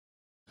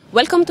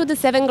Welcome to the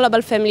 7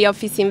 Global Family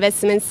Office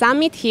Investment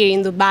Summit here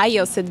in Dubai,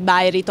 hosted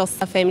by Rita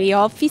Family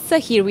Office.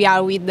 Here we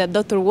are with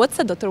Dr. Watts.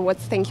 Dr.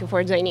 Watts, thank you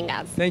for joining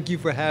us. Thank you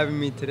for having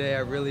me today. I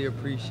really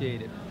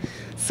appreciate it.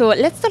 So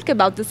let's talk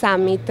about the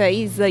summit.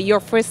 Is your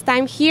first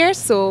time here?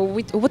 So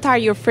what are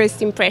your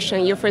first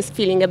impressions, your first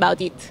feeling about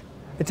it?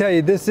 I tell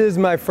you, this is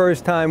my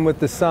first time with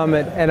the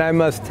summit, and I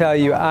must tell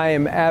you, I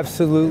am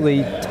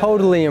absolutely,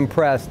 totally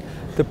impressed.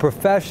 The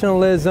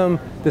professionalism,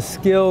 the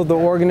skill, the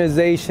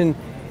organization,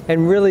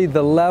 and really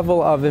the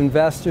level of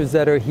investors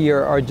that are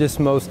here are just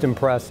most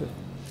impressive.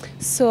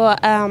 So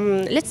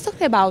let's talk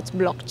about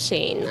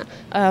blockchain.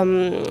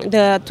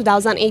 The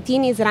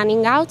 2018 is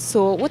running out,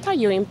 so what are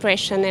your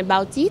impressions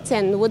about it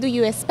and what do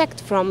you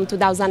expect from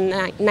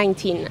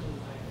 2019?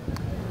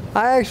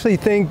 I actually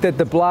think that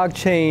the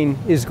blockchain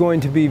is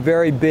going to be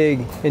very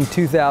big in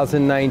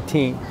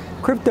 2019.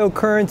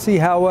 Cryptocurrency,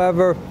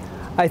 however,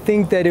 I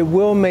think that it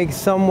will make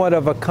somewhat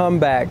of a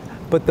comeback.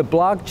 But the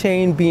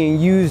blockchain being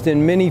used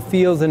in many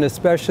fields, and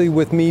especially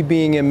with me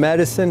being in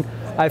medicine,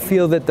 I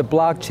feel that the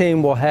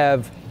blockchain will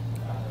have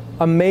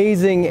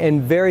amazing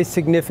and very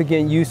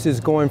significant uses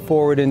going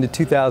forward into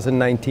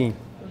 2019.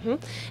 Mm-hmm.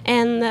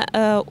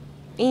 And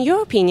in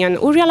your opinion,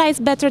 who realize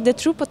better the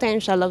true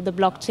potential of the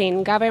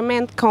blockchain,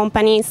 government,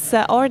 companies,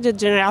 or the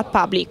general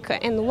public,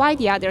 and why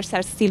the others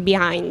are still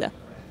behind?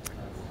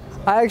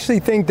 I actually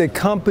think that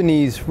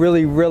companies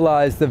really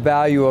realize the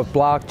value of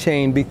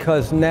blockchain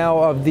because now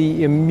of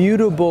the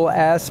immutable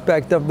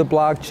aspect of the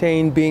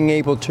blockchain, being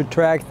able to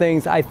track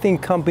things, I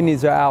think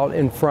companies are out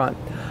in front.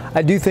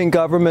 I do think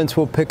governments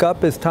will pick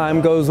up as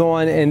time goes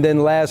on, and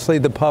then lastly,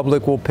 the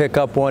public will pick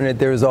up on it.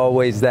 There's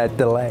always that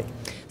delay.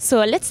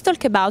 So let's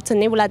talk about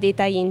Nebula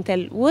Data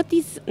Intel. What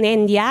is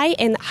NDI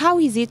and how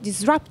is it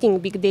disrupting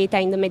big data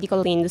in the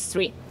medical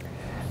industry?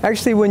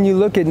 Actually, when you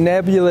look at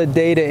Nebula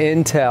Data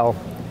Intel,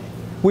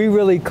 we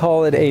really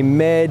call it a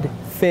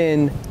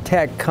med-fin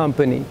tech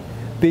company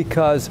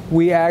because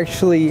we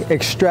actually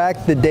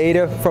extract the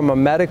data from a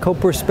medical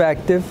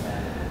perspective.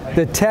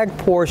 The tech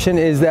portion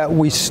is that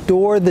we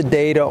store the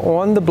data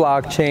on the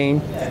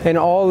blockchain, and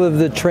all of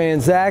the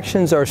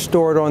transactions are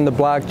stored on the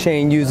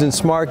blockchain using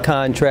smart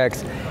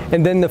contracts.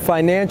 And then the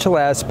financial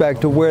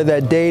aspect of where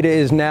that data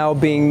is now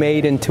being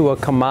made into a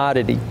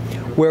commodity,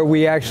 where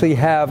we actually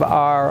have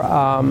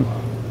our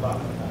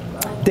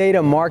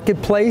data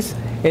marketplace.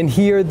 And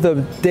here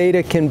the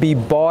data can be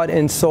bought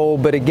and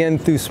sold, but again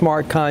through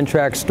smart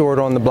contracts stored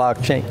on the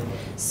blockchain.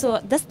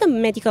 So does the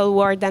medical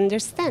world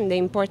understand the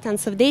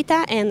importance of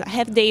data, and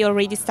have they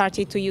already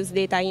started to use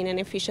data in an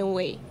efficient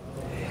way?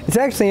 It's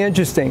actually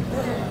interesting.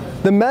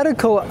 The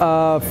medical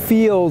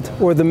field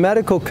or the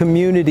medical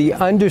community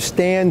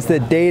understands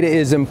that data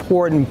is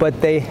important,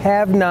 but they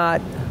have not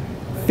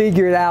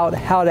figured out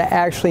how to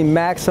actually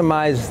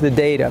maximize the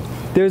data.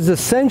 There's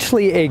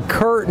essentially a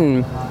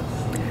curtain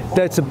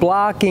that's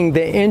blocking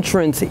the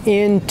entrance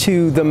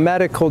into the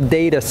medical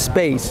data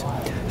space.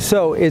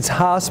 So it's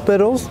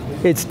hospitals,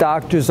 it's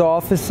doctors'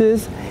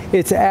 offices,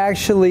 it's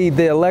actually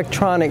the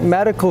electronic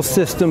medical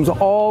systems,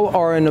 all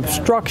are an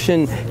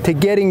obstruction to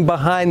getting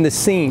behind the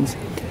scenes.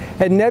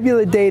 At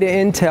Nebula Data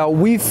Intel,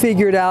 we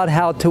figured out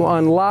how to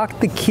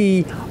unlock the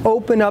key,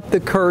 open up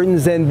the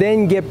curtains, and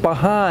then get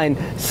behind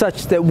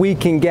such that we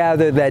can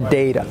gather that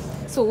data.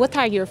 So what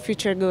are your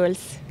future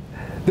goals?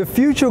 The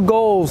future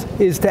goals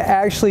is to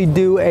actually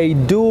do a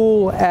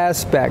dual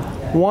aspect.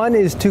 One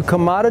is to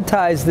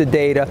commoditize the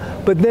data,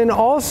 but then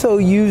also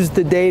use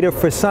the data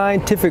for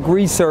scientific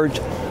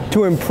research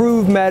to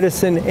improve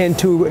medicine and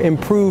to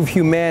improve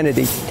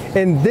humanity.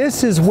 And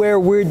this is where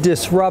we're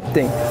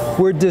disrupting.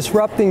 We're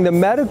disrupting the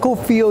medical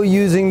field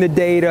using the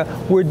data.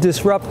 We're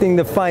disrupting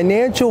the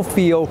financial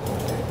field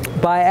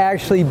by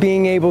actually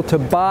being able to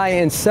buy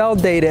and sell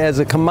data as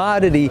a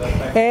commodity,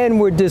 and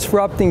we're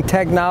disrupting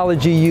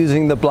technology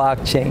using the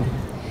blockchain.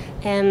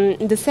 And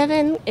the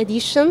 7th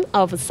edition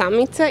of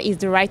Summit is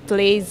the right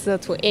place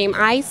to aim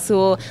high,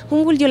 so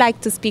whom would you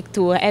like to speak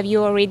to? Have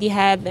you already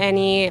had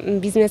any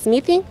business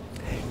meeting?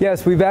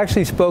 Yes, we've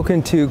actually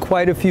spoken to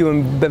quite a few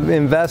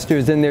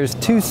investors, and there's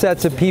 2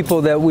 sets of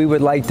people that we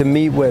would like to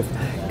meet with.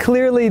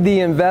 Clearly the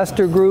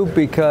investor group,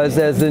 because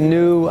as a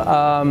new,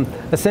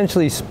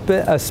 essentially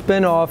a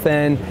spin-off,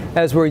 and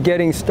as we're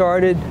getting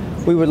started,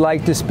 we would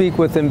like to speak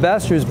with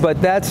investors, but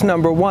that's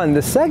number one.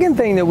 The second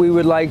thing that we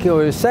would like,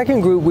 or the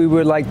second group we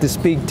would like to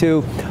speak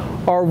to,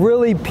 are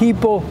really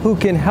people who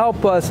can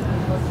help us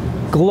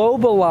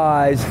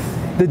globalize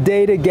the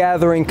data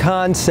gathering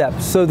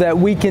concept so that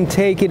we can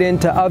take it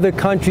into other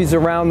countries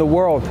around the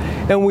world.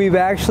 And we've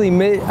actually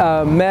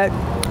met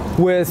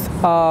with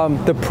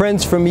the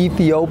Prince from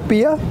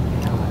Ethiopia.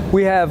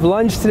 We have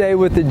lunch today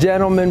with the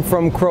gentleman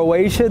from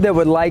Croatia that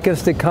would like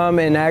us to come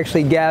and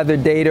actually gather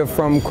data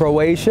from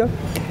Croatia.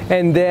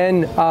 And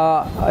then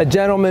a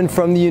gentleman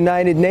from the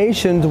United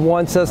Nations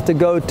wants us to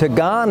go to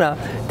Ghana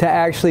to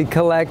actually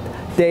collect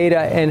data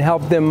and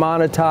help them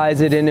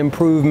monetize it and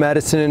improve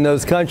medicine in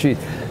those countries.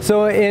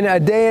 So in a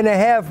day and a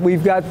half,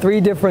 we've got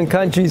 3 different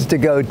countries to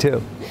go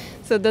to.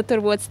 So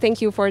Dr. Woods,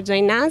 thank you for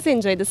joining us.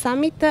 Enjoy the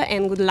summit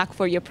and good luck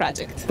for your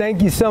project.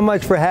 Thank you so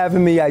much for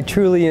having me. I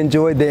truly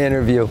enjoyed the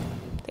interview.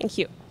 Thank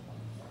you.